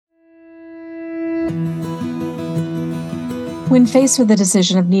When faced with the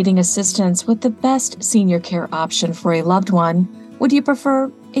decision of needing assistance with the best senior care option for a loved one, would you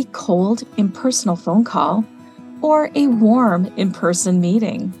prefer a cold, impersonal phone call or a warm, in-person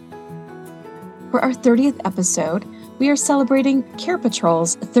meeting? For our 30th episode, we are celebrating Care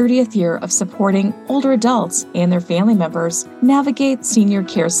Patrol's 30th year of supporting older adults and their family members navigate senior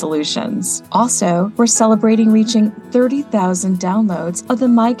care solutions. Also, we're celebrating reaching 30,000 downloads of the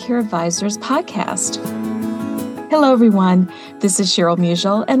My Care Advisors podcast. Hello, everyone. This is Cheryl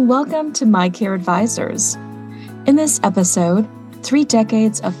Musial, and welcome to My Care Advisors. In this episode, 3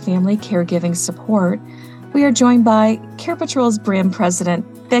 decades of family caregiving support, we are joined by Care Patrol's brand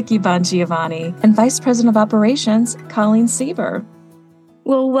president, Becky Bongiovanni, and Vice President of Operations, Colleen Sieber.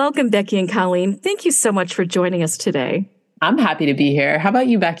 Well, welcome, Becky and Colleen. Thank you so much for joining us today. I'm happy to be here. How about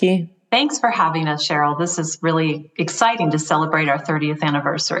you, Becky? Thanks for having us, Cheryl. This is really exciting to celebrate our 30th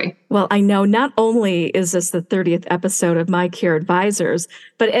anniversary. Well, I know not only is this the 30th episode of My Care Advisors,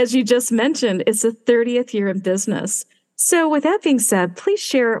 but as you just mentioned, it's the 30th year in business. So with that being said, please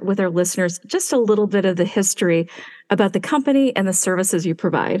share with our listeners just a little bit of the history about the company and the services you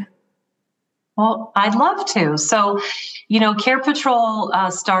provide. Well, I'd love to. So, Care Patrol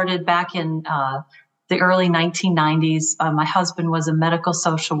started back in the early 1990s. My husband was a medical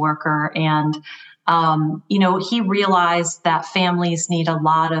social worker, and he realized that families need a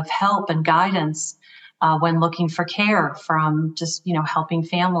lot of help and guidance when looking for care from just helping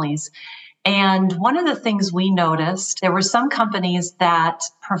families. And one of the things we noticed, there were some companies that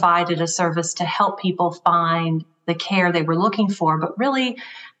provided a service to help people find the care they were looking for, but really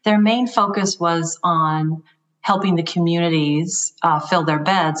their main focus was on helping the communities fill their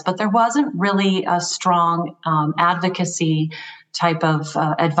beds, but there wasn't really a strong advocacy type of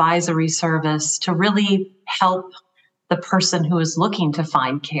advisory service to really help the person who is looking to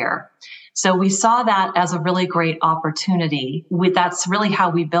find care. So we saw that as a really great opportunity. That's really how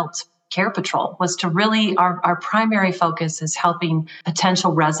we built Care Patrol, was to really, our primary focus is helping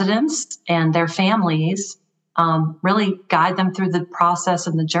potential residents and their families really guide them through the process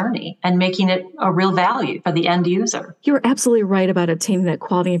and the journey and making it a real value for the end user. You're absolutely right about obtaining that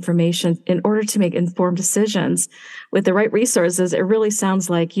quality information in order to make informed decisions. With the right resources, it really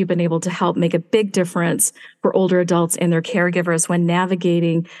sounds like you've been able to help make a big difference for older adults and their caregivers when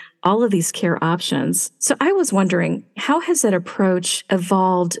navigating all of these care options. So I was wondering, how has that approach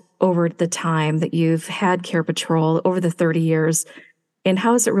evolved over the time that you've had Care Patrol over the 30 years? And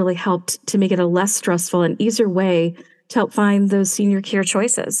how has it really helped to make it a less stressful and easier way to help find those senior care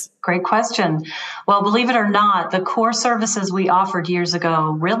choices? Great question. Well, believe it or not, the core services we offered years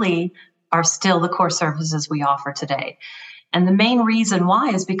ago really are still the core services we offer today. And the main reason why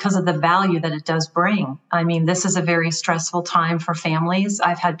is because of the value that it does bring. I mean, this is a very stressful time for families.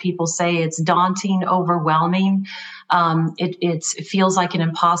 I've had people say it's daunting, overwhelming. It feels like an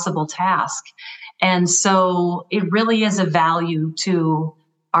impossible task. And so it really is a value to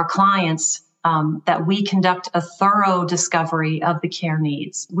our clients that we conduct a thorough discovery of the care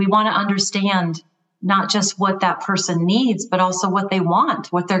needs. We want to understand not just what that person needs, but also what they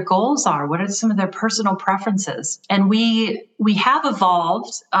want, what their goals are, what are some of their personal preferences. And we have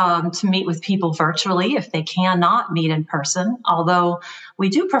evolved to meet with people virtually if they cannot meet in person, although we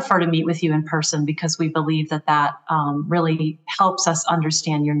do prefer to meet with you in person because we believe that really helps us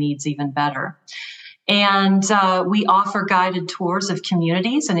understand your needs even better. And we offer guided tours of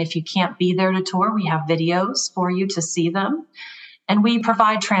communities. And if you can't be there to tour, we have videos for you to see them. And we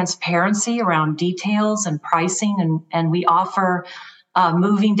provide transparency around details and pricing. And we offer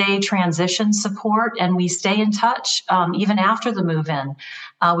moving day transition support. And we stay in touch even after the move-in.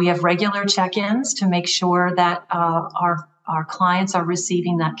 We have regular check-ins to make sure that our clients are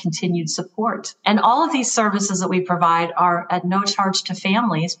receiving that continued support. And all of these services that we provide are at no charge to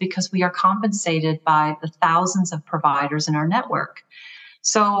families because we are compensated by the thousands of providers in our network.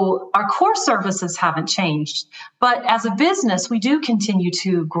 So our core services haven't changed, but as a business, we do continue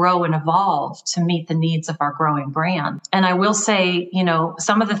to grow and evolve to meet the needs of our growing brand. And I will say,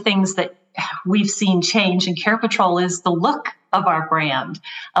 some of the things that we've seen change in Care Patrol is the look of our brand.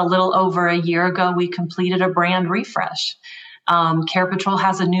 A little over a year ago, we completed a brand refresh. Care Patrol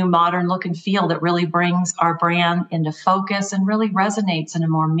has a new modern look and feel that really brings our brand into focus and really resonates in a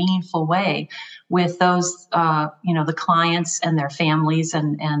more meaningful way with those, the clients and their families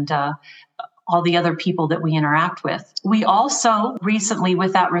and all the other people that we interact with. We also recently,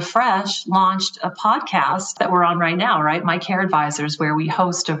 with that refresh, launched a podcast that we're on right now, right? My Care Advisors, where we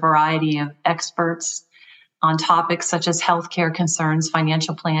host a variety of experts on topics such as healthcare concerns,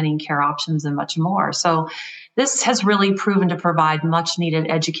 financial planning, care options, and much more. So this has really proven to provide much needed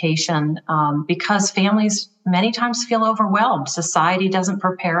education because families many times feel overwhelmed. Society doesn't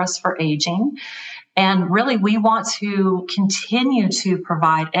prepare us for aging. And really, we want to continue to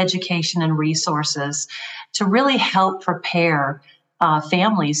provide education and resources to really help prepare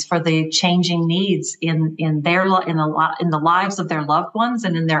families for the changing needs in the lives of their loved ones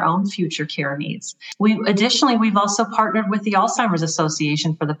and in their own future care needs. We've also partnered with the Alzheimer's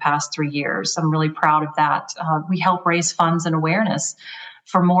Association for the past 3 years. I'm really proud of that. We help raise funds and awareness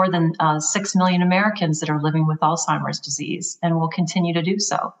for more than 6 million Americans that are living with Alzheimer's disease, and will continue to do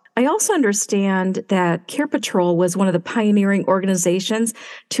so. I also understand that Care Patrol was one of the pioneering organizations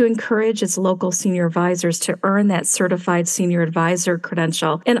to encourage its local senior advisors to earn that certified senior advisor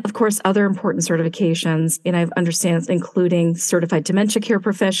credential. And of course, other important certifications. And I understand including certified dementia care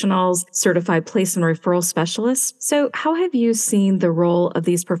professionals, certified placement referral specialists. So how have you seen the role of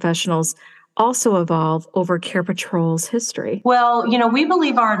these professionals also evolve over Care Patrol's history? Well, we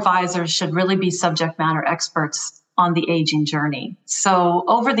believe our advisors should really be subject matter experts on the aging journey. So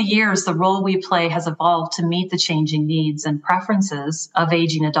over the years, the role we play has evolved to meet the changing needs and preferences of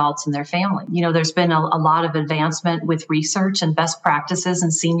aging adults and their family. There's been a lot of advancement with research and best practices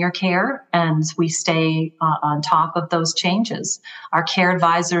in senior care, and we stay on top of those changes. Our care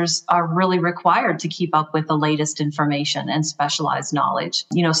advisors are really required to keep up with the latest information and specialized knowledge.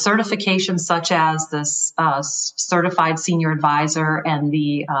 Certifications such as this certified senior advisor and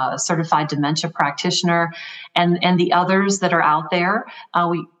the certified dementia practitioner and the others that are out there.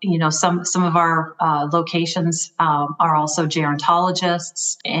 Some of our locations are also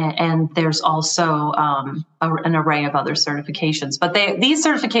gerontologists, and there's also an array of other certifications. But these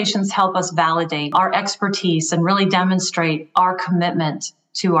certifications help us validate our expertise and really demonstrate our commitment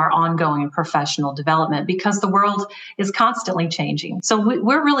to our ongoing professional development, because the world is constantly changing. So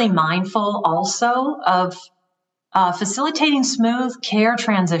we're really mindful also of facilitating smooth care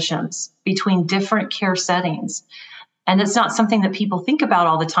transitions between different care settings. And it's not something that people think about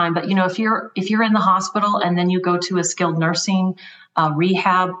all the time, but if you're in the hospital and then you go to a skilled nursing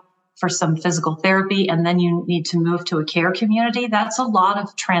rehab for some physical therapy, and then you need to move to a care community, that's a lot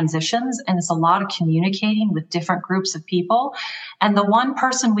of transitions, and it's a lot of communicating with different groups of people. And the one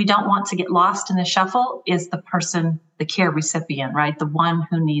person we don't want to get lost in the shuffle is the care recipient, right? The one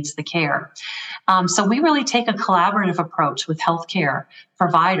who needs the care. So we really take a collaborative approach with healthcare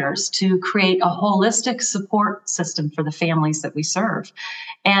providers to create a holistic support system for the families that we serve.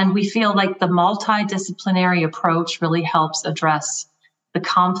 And we feel like the multidisciplinary approach really helps address the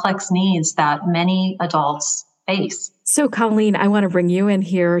complex needs that many adults face. So, Colleen, I want to bring you in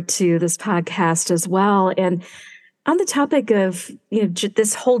here to this podcast as well. And on the topic of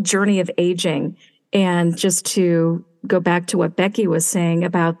this whole journey of aging, and just to go back to what Becky was saying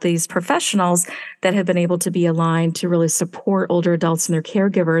about these professionals that have been able to be aligned to really support older adults and their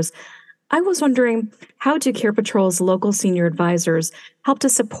caregivers, I was wondering, how do Care Patrol's local senior advisors help to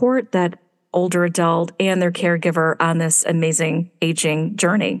support that older adult and their caregiver on this amazing aging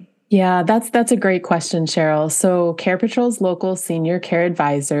journey? Yeah, that's a great question, Cheryl. So Care Patrol's local senior care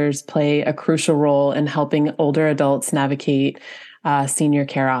advisors play a crucial role in helping older adults navigate senior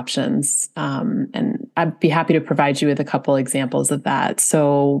care options. And I'd be happy to provide you with a couple examples of that.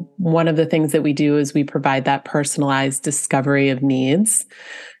 So one of the things that we do is we provide that personalized discovery of needs.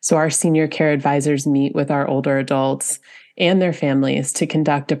 So our senior care advisors meet with our older adults and their families to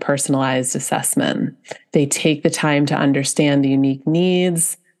conduct a personalized assessment. They take the time to understand the unique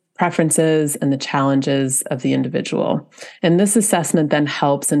needs, preferences, and the challenges of the individual. And this assessment then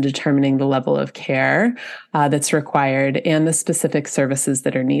helps in determining the level of care that's required and the specific services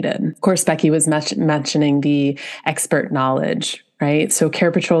that are needed. Of course, Becky was mentioning the expert knowledge, right? So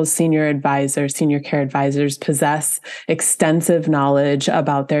Care Patrol's senior care advisors possess extensive knowledge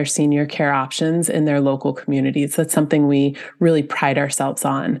about their senior care options in their local communities. That's something we really pride ourselves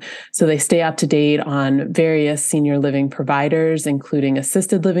on. So they stay up to date on various senior living providers, including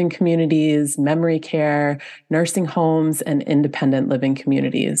assisted living communities, memory care, nursing homes, and independent living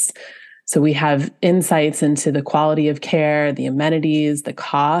communities. So we have insights into the quality of care, the amenities, the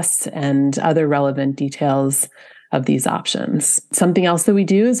costs, and other relevant details of these options. Something else that we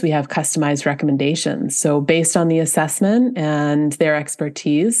do is we have customized recommendations. So based on the assessment and their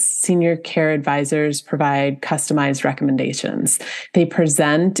expertise, senior care advisors provide customized recommendations. They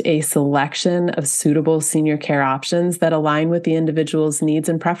present a selection of suitable senior care options that align with the individual's needs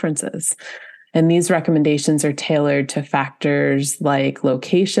and preferences. And these recommendations are tailored to factors like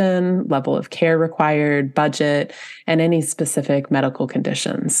location, level of care required, budget, and any specific medical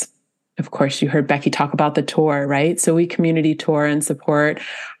conditions. Of course, you heard Becky talk about the tour, right? So we community tour and support.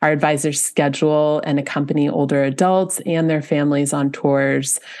 Our advisors schedule and accompany older adults and their families on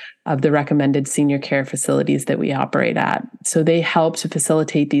tours of the recommended senior care facilities that we operate at. So they help to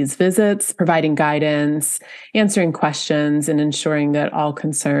facilitate these visits, providing guidance, answering questions, and ensuring that all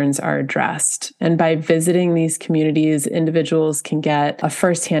concerns are addressed. And by visiting these communities, individuals can get a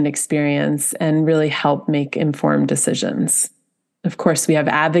firsthand experience and really help make informed decisions. Of course, we have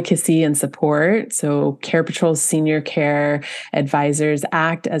advocacy and support. So Care Patrol's senior care advisors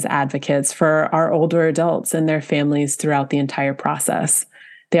act as advocates for our older adults and their families throughout the entire process.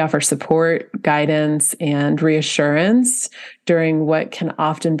 They offer support, guidance, and reassurance during what can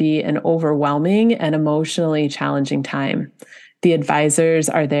often be an overwhelming and emotionally challenging time. The advisors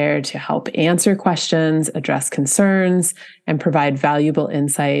are there to help answer questions, address concerns, and provide valuable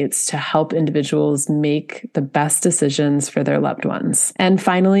insights to help individuals make the best decisions for their loved ones. And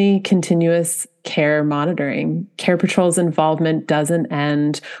finally, continuous care monitoring. Care Patrol's involvement doesn't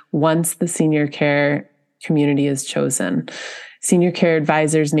end once the senior care community is chosen. Senior care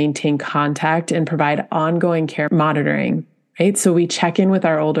advisors maintain contact and provide ongoing care monitoring, right? So we check in with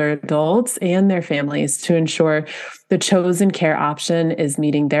our older adults and their families to ensure the chosen care option is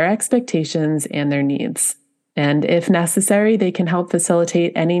meeting their expectations and their needs. And if necessary, they can help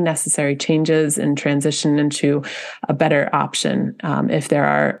facilitate any necessary changes and transition into a better option if there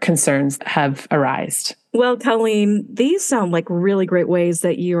are concerns that have arisen. Well, Colleen, these sound like really great ways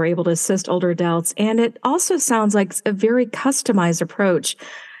that you are able to assist older adults. And it also sounds like a very customized approach,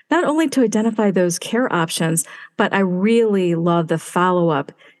 not only to identify those care options, but I really love the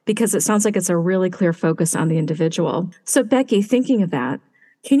follow-up because it sounds like it's a really clear focus on the individual. So, Becky, thinking of that,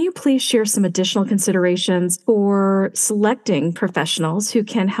 can you please share some additional considerations for selecting professionals who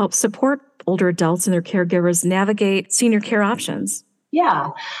can help support older adults and their caregivers navigate senior care options? Yeah.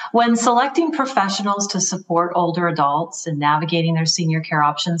 When selecting professionals to support older adults and navigating their senior care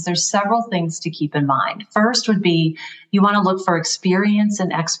options, there's several things to keep in mind. First would be you want to look for experience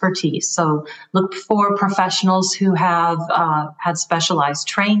and expertise. So look for professionals who have had specialized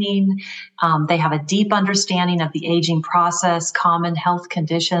training. They have a deep understanding of the aging process, common health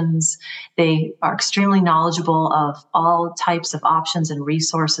conditions. They are extremely knowledgeable of all types of options and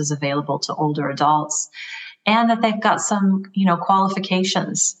resources available to older adults. And that they've got some,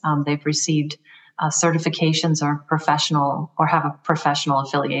 qualifications. They've received certifications or have professional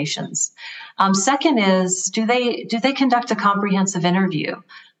affiliations. Second is, do they conduct a comprehensive interview?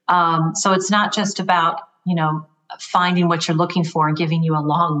 So it's not just about, finding what you're looking for and giving you a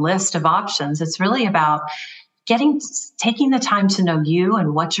long list of options. It's really about taking the time to know you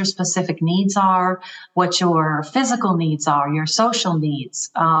and what your specific needs are, what your physical needs are, your social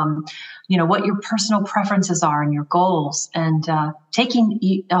needs, what your personal preferences are and your goals, and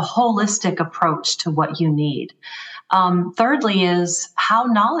taking a holistic approach to what you need. Thirdly is, how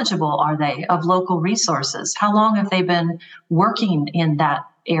knowledgeable are they of local resources? How long have they been working in that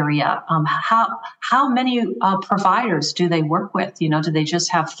area? How many providers do they work with? Do they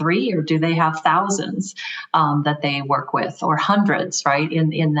just have 3 or do they have thousands that they work with, or hundreds, right,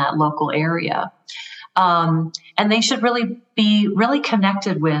 in that local area? And they should really be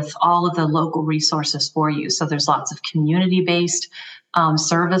connected with all of the local resources for you. So there's lots of community-based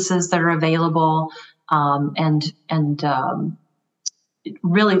services that are available, and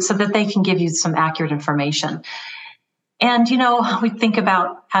really so that they can give you some accurate information. And, we think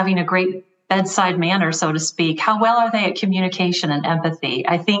about having a great bedside manner, so to speak. How well are they at communication and empathy?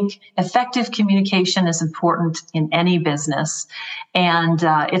 I think effective communication is important in any business. And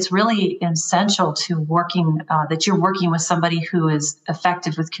it's really essential to that you're working with somebody who is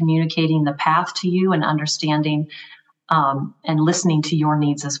effective with communicating the path to you and understanding and listening to your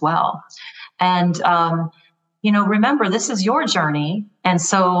needs as well. And, remember, this is your journey. And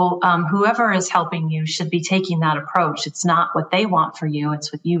so whoever is helping you should be taking that approach. It's not what they want for you,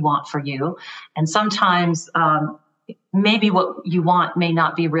 it's what you want for you. And sometimes maybe what you want may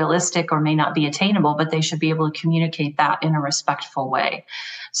not be realistic or may not be attainable, but they should be able to communicate that in a respectful way.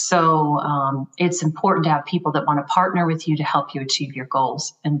 So it's important to have people that want to partner with you to help you achieve your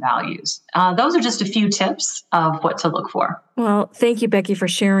goals and values. Those are just a few tips of what to look for. Well, thank you, Becky, for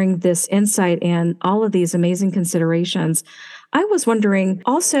sharing this insight and all of these amazing considerations. I was wondering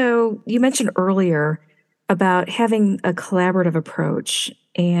also, you mentioned earlier about having a collaborative approach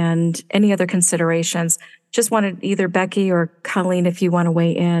and any other considerations. Just wanted either Becky or Colleen, if you want to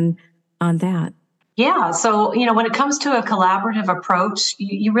weigh in on that. Yeah. So, when it comes to a collaborative approach,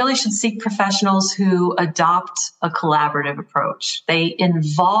 you really should seek professionals who adopt a collaborative approach. They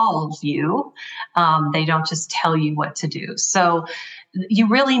involve you. They don't just tell you what to do. So, you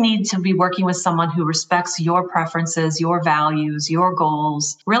really need to be working with someone who respects your preferences, your values, your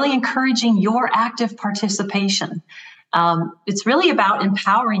goals, really encouraging your active participation. It's really about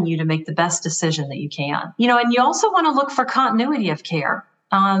empowering you to make the best decision that you can. And you also want to look for continuity of care.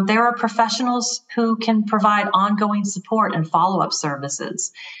 There are professionals who can provide ongoing support and follow-up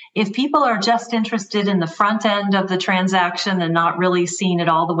services. If people are just interested in the front end of the transaction and not really seeing it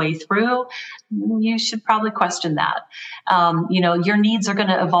all the way through, you should probably question that. Your needs are going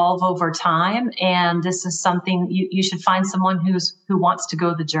to evolve over time, and this is something you should find someone who wants to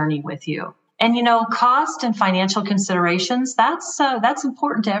go the journey with you. And cost and financial considerations, that's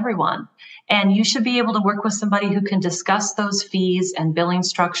important to everyone. And you should be able to work with somebody who can discuss those fees and billing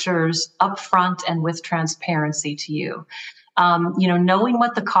structures upfront and with transparency to you. Knowing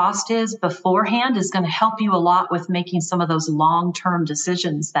what the cost is beforehand is going to help you a lot with making some of those long-term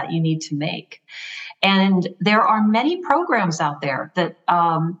decisions that you need to make. And there are many programs out there that,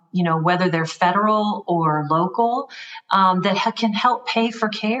 whether they're federal or local, that can help pay for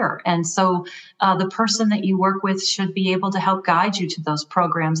care. And so the person that you work with should be able to help guide you to those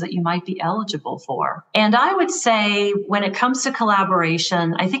programs that you might be eligible for. And I would say when it comes to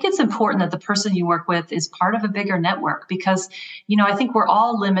collaboration, I think it's important that the person you work with is part of a bigger network because, I think we're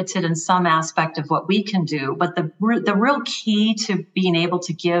all limited in some aspect of what we can do. But the real key to being able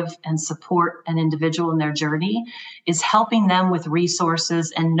to give and support an individual in their journey is helping them with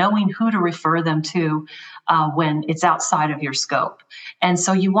resources and knowing who to refer them to when it's outside of your scope. And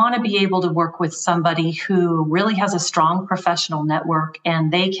so you want to be able to work with somebody who really has a strong professional network,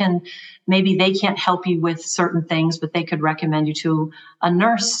 and maybe they can't help you with certain things, but they could recommend you to a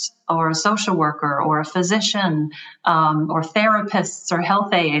nurse or a social worker or a physician or therapists or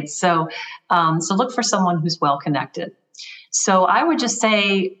health aides. So look for someone who's well connected. So I would just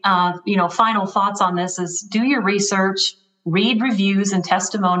say, final thoughts on this is do your research, read reviews and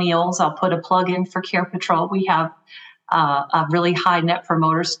testimonials. I'll put a plug in for Care Patrol. We have a really high Net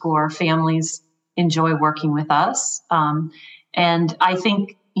Promoter Score. Families enjoy working with us. And I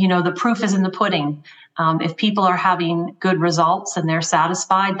think, the proof is in the pudding. If people are having good results and they're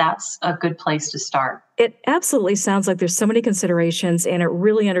satisfied, that's a good place to start. It absolutely sounds like there's so many considerations, and it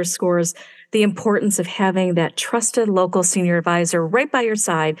really underscores the importance of having that trusted local senior advisor right by your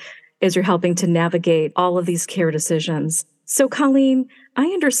side as you're helping to navigate all of these care decisions. So, Colleen, I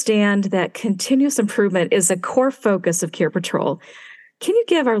understand that continuous improvement is a core focus of Care Patrol. Can you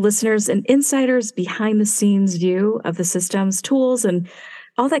give our listeners an insider's behind-the-scenes view of the systems, tools, and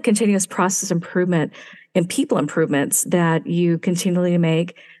all that continuous process improvement and people improvements that you continually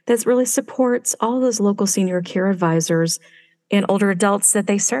make that really supports all those local senior care advisors and older adults that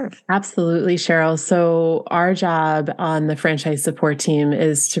they serve? Absolutely, Cheryl. So our job on the franchise support team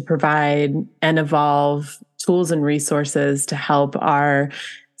is to provide and evolve tools and resources to help our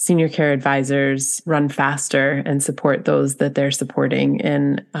senior care advisors run faster and support those that they're supporting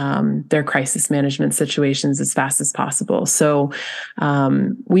in their crisis management situations as fast as possible. So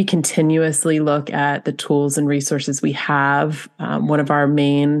we continuously look at the tools and resources we have. One of our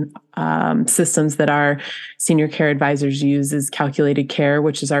main systems that our senior care advisors use is Calculated Care,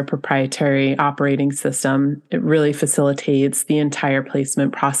 which is our proprietary operating system. It really facilitates the entire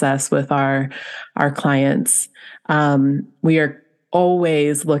placement process with our clients. We are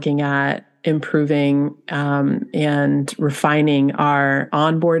always looking at improving and refining our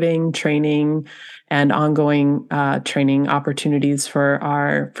onboarding, training, and ongoing training opportunities for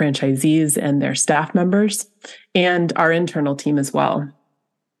our franchisees and their staff members, and our internal team as well.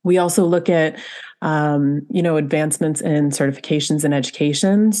 We also look at, advancements in certifications and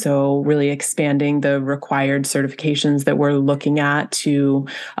education. So really expanding the required certifications that we're looking at to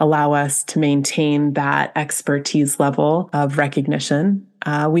allow us to maintain that expertise level of recognition.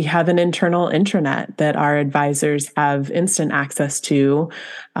 We have an internal intranet that our advisors have instant access to,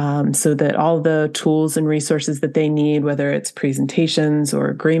 so that all the tools and resources that they need, whether it's presentations or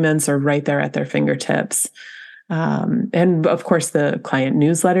agreements, are right there at their fingertips. And of course, the client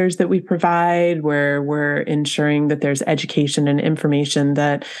newsletters that we provide, where we're ensuring that there's education and information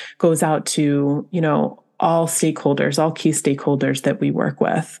that goes out to, all stakeholders, all key stakeholders that we work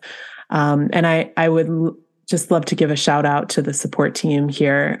with. And I would just love to give a shout out to the support team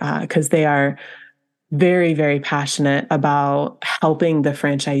here, because they are very, very passionate about helping the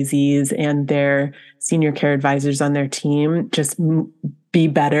franchisees and their senior care advisors on their team just be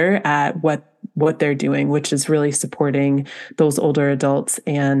better at what they're doing, which is really supporting those older adults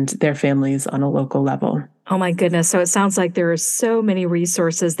and their families on a local level. Oh my goodness. So it sounds like there are so many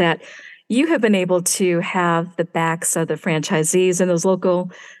resources that you have been able to have the backs of the franchisees and those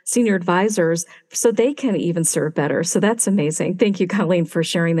local senior advisors so they can even serve better. So that's amazing. Thank you, Colleen, for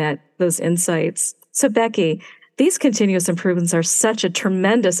sharing those insights. So Becky, these continuous improvements are such a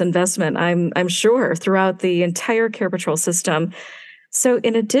tremendous investment, I'm sure, throughout the entire Care Patrol system. So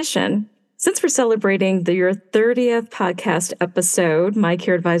in addition, since we're celebrating your 30th podcast episode, My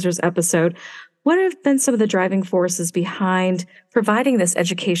Care Advisors episode, what have been some of the driving forces behind providing this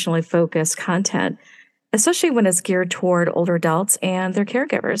educationally focused content, especially when it's geared toward older adults and their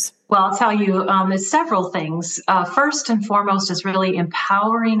caregivers? Well, I'll tell you, it's several things. First and foremost is really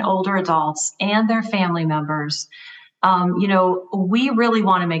empowering older adults and their family members. We really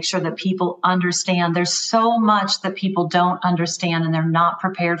want to make sure that people understand there's so much that people don't understand and they're not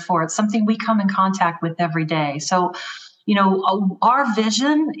prepared for. It's something we come in contact with every day. So, our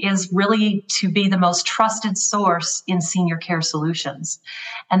vision is really to be the most trusted source in senior care solutions.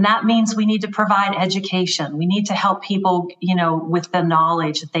 And that means we need to provide education. We need to help people, with the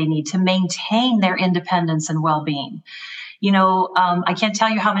knowledge that they need to maintain their independence and well-being. I can't tell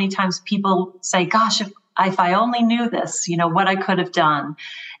you how many times people say, gosh, if I only knew this, what I could have done.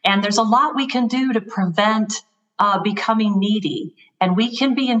 And there's a lot we can do to prevent becoming needy. And we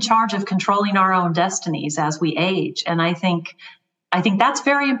can be in charge of controlling our own destinies as we age. And I think that's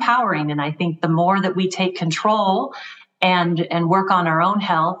very empowering. And I think the more that we take control and work on our own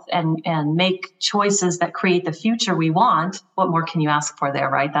health and make choices that create the future we want, what more can you ask for there,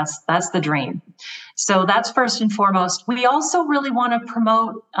 right? That's the dream. So that's first and foremost. We also really want to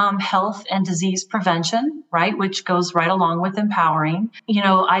promote health and disease prevention, right? Which goes right along with empowering.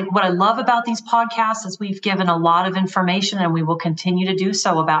 What I love about these podcasts is we've given a lot of information, and we will continue to do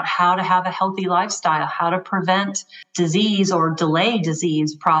so, about how to have a healthy lifestyle, how to prevent disease or delay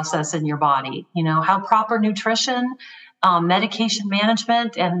disease process in your body, how proper nutrition, medication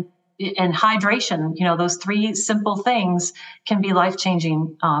management, and hydration, those three simple things can be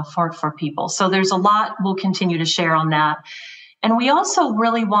life-changing for people. So there's a lot we'll continue to share on that. And we also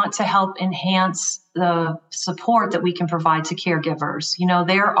really want to help enhance the support that we can provide to caregivers.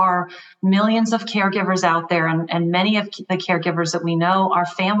 There are millions of caregivers out there, and many of the caregivers that we know are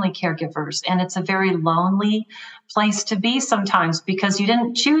family caregivers. And it's a very lonely place to be sometimes because you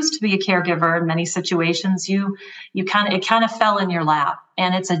didn't choose to be a caregiver in many situations. It kind of fell in your lap,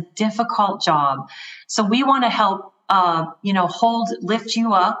 and it's a difficult job. So we want to help lift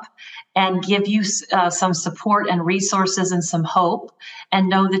you up and give you some support and resources and some hope, and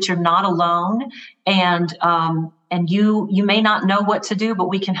know that you're not alone. And you may not know what to do, but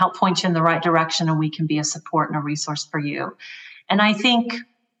we can help point you in the right direction, and we can be a support and a resource for you. And I think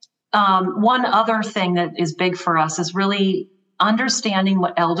one other thing that is big for us is really understanding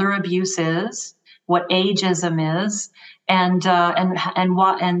what elder abuse is, what ageism is, and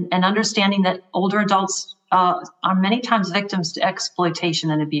understanding that older adults are many times victims to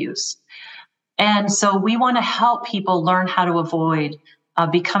exploitation and abuse. And so we want to help people learn how to avoid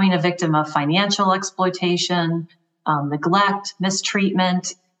becoming a victim of financial exploitation, neglect,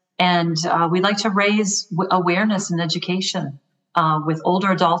 mistreatment. And we'd like to raise awareness and education with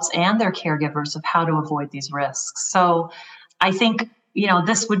older adults and their caregivers of how to avoid these risks. So I think,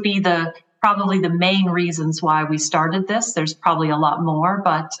 this would be probably the main reasons why we started this. There's probably a lot more,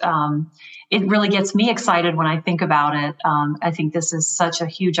 but it really gets me excited when I think about it. I think this is such a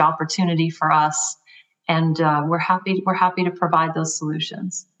huge opportunity for us, and we're happy to provide those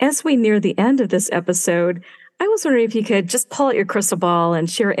solutions. As we near the end of this episode, I was wondering if you could just pull out your crystal ball and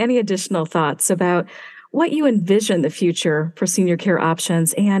share any additional thoughts about what you envision the future for senior care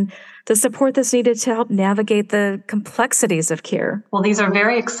options and the support that's needed to help navigate the complexities of care. Well, these are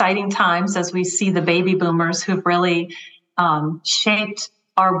very exciting times as we see the baby boomers who've really shaped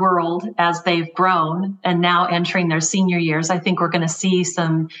our world as they've grown and now entering their senior years. I think we're going to see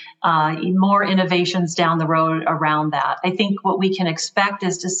some more innovations down the road around that. I think what we can expect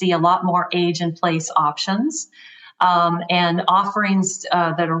is to see a lot more age and place options and offerings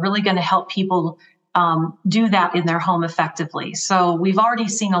that are really going to help people do that in their home effectively. So we've already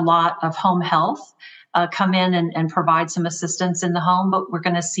seen a lot of home health come in and provide some assistance in the home, but we're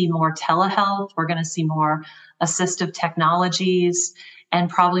going to see more telehealth. We're going to see more assistive technologies and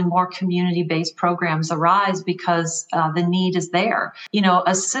probably more community-based programs arise because the need is there.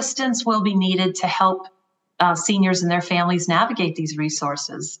 Assistance will be needed to help seniors and their families navigate these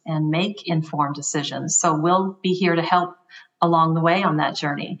resources and make informed decisions. So we'll be here to help along the way on that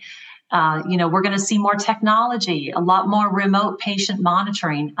journey. We're going to see more technology, a lot more remote patient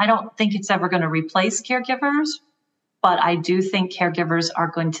monitoring. I don't think it's ever going to replace caregivers, but I do think caregivers are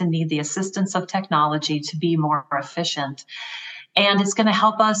going to need the assistance of technology to be more efficient. And it's going to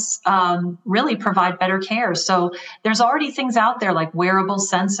help us really provide better care. So there's already things out there like wearable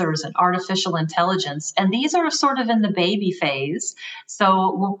sensors and artificial intelligence. And these are sort of in the baby phase.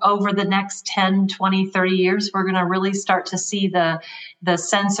 So over the next 10, 20, 30 years, we're going to really start to see the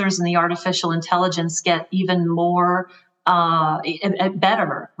sensors and the artificial intelligence get even more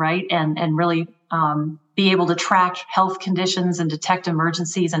better, right? And really be able to track health conditions and detect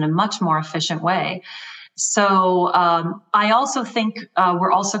emergencies in a much more efficient way. So I also think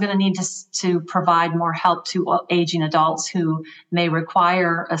we're also going to need to provide more help to aging adults who may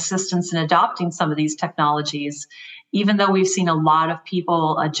require assistance in adopting some of these technologies. Even though we've seen a lot of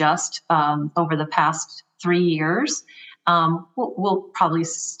people adjust over the past 3 years, we'll probably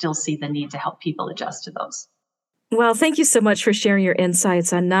still see the need to help people adjust to those. Well, thank you so much for sharing your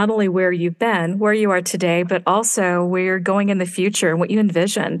insights on not only where you've been, where you are today, but also where you're going in the future and what you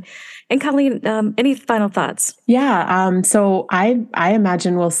envision. And Colleen, any final thoughts? Yeah. So I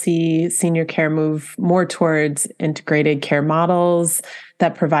imagine we'll see senior care move more towards integrated care models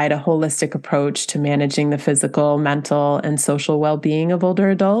that provide a holistic approach to managing the physical, mental, and social well-being of older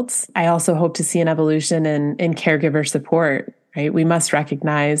adults. I also hope to see an evolution in caregiver support. Right? We must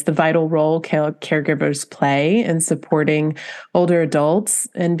recognize the vital role caregivers play in supporting older adults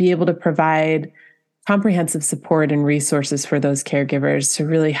and be able to provide comprehensive support and resources for those caregivers to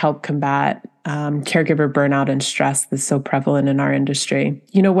really help combat caregiver burnout and stress that's so prevalent in our industry.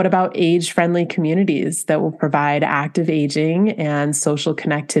 What about age-friendly communities that will provide active aging and social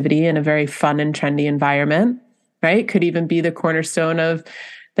connectivity in a very fun and trendy environment, right? Could even be the cornerstone of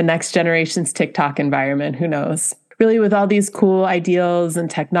the next generation's TikTok environment. Who knows? Really, with all these cool ideals and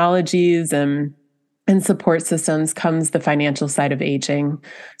technologies and support systems comes the financial side of aging.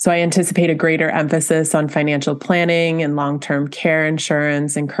 So I anticipate a greater emphasis on financial planning and long-term care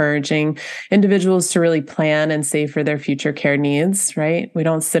insurance, encouraging individuals to really plan and save for their future care needs, right? We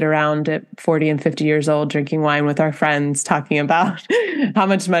don't sit around at 40 and 50 years old drinking wine with our friends talking about how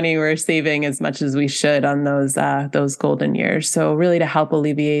much money we're saving as much as we should on those golden years. So really to help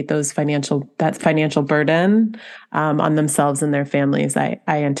alleviate that financial burden on themselves and their families, I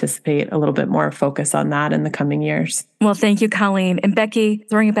anticipate a little bit more focus on that in the coming years. Well, thank you, Colleen. And Becky,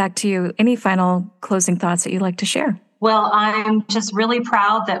 throwing it back to you, any final closing thoughts that you'd like to share? Well, I'm just really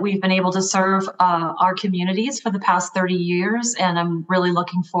proud that we've been able to serve our communities for the past 30 years, and I'm really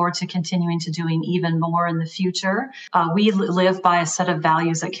looking forward to continuing to doing even more in the future. We live by a set of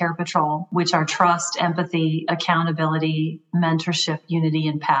values at Care Patrol, which are trust, empathy, accountability, mentorship, unity,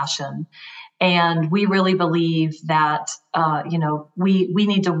 and passion. And we really believe that, we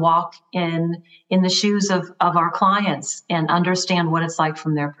need to walk in the shoes of our clients and understand what it's like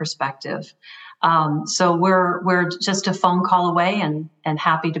from their perspective. So we're just a phone call away and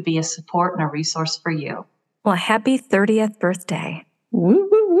happy to be a support and a resource for you. Well, happy 30th birthday. Woo,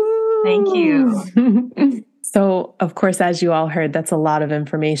 woo, woo. Thank you. So, of course, as you all heard, that's a lot of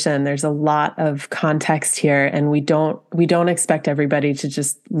information. There's a lot of context here, and we don't expect everybody to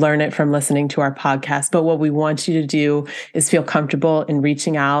just learn it from listening to our podcast. But what we want you to do is feel comfortable in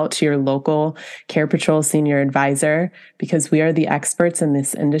reaching out to your local Care Patrol senior advisor, because we are the experts in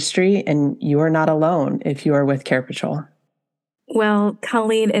this industry, and you are not alone if you are with Care Patrol. Well,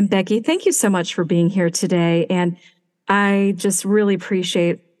 Colleen and Becky, thank you so much for being here today. And I just really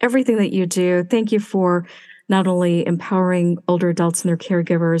appreciate everything that you do. Thank you for not only empowering older adults and their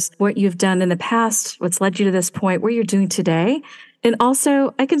caregivers, what you've done in the past, what's led you to this point, what you're doing today. And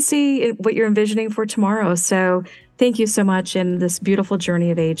also, I can see what you're envisioning for tomorrow. So thank you so much in this beautiful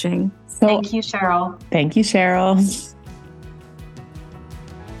journey of aging. Thank you, Cheryl. Thank you, Cheryl.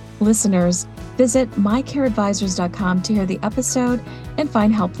 Listeners, visit mycareadvisors.com to hear the episode and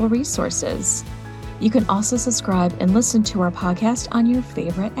find helpful resources. You can also subscribe and listen to our podcast on your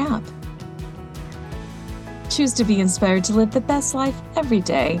favorite app. Choose to be inspired to live the best life every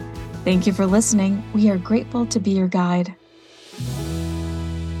day. Thank you for listening. We are grateful to be your guide.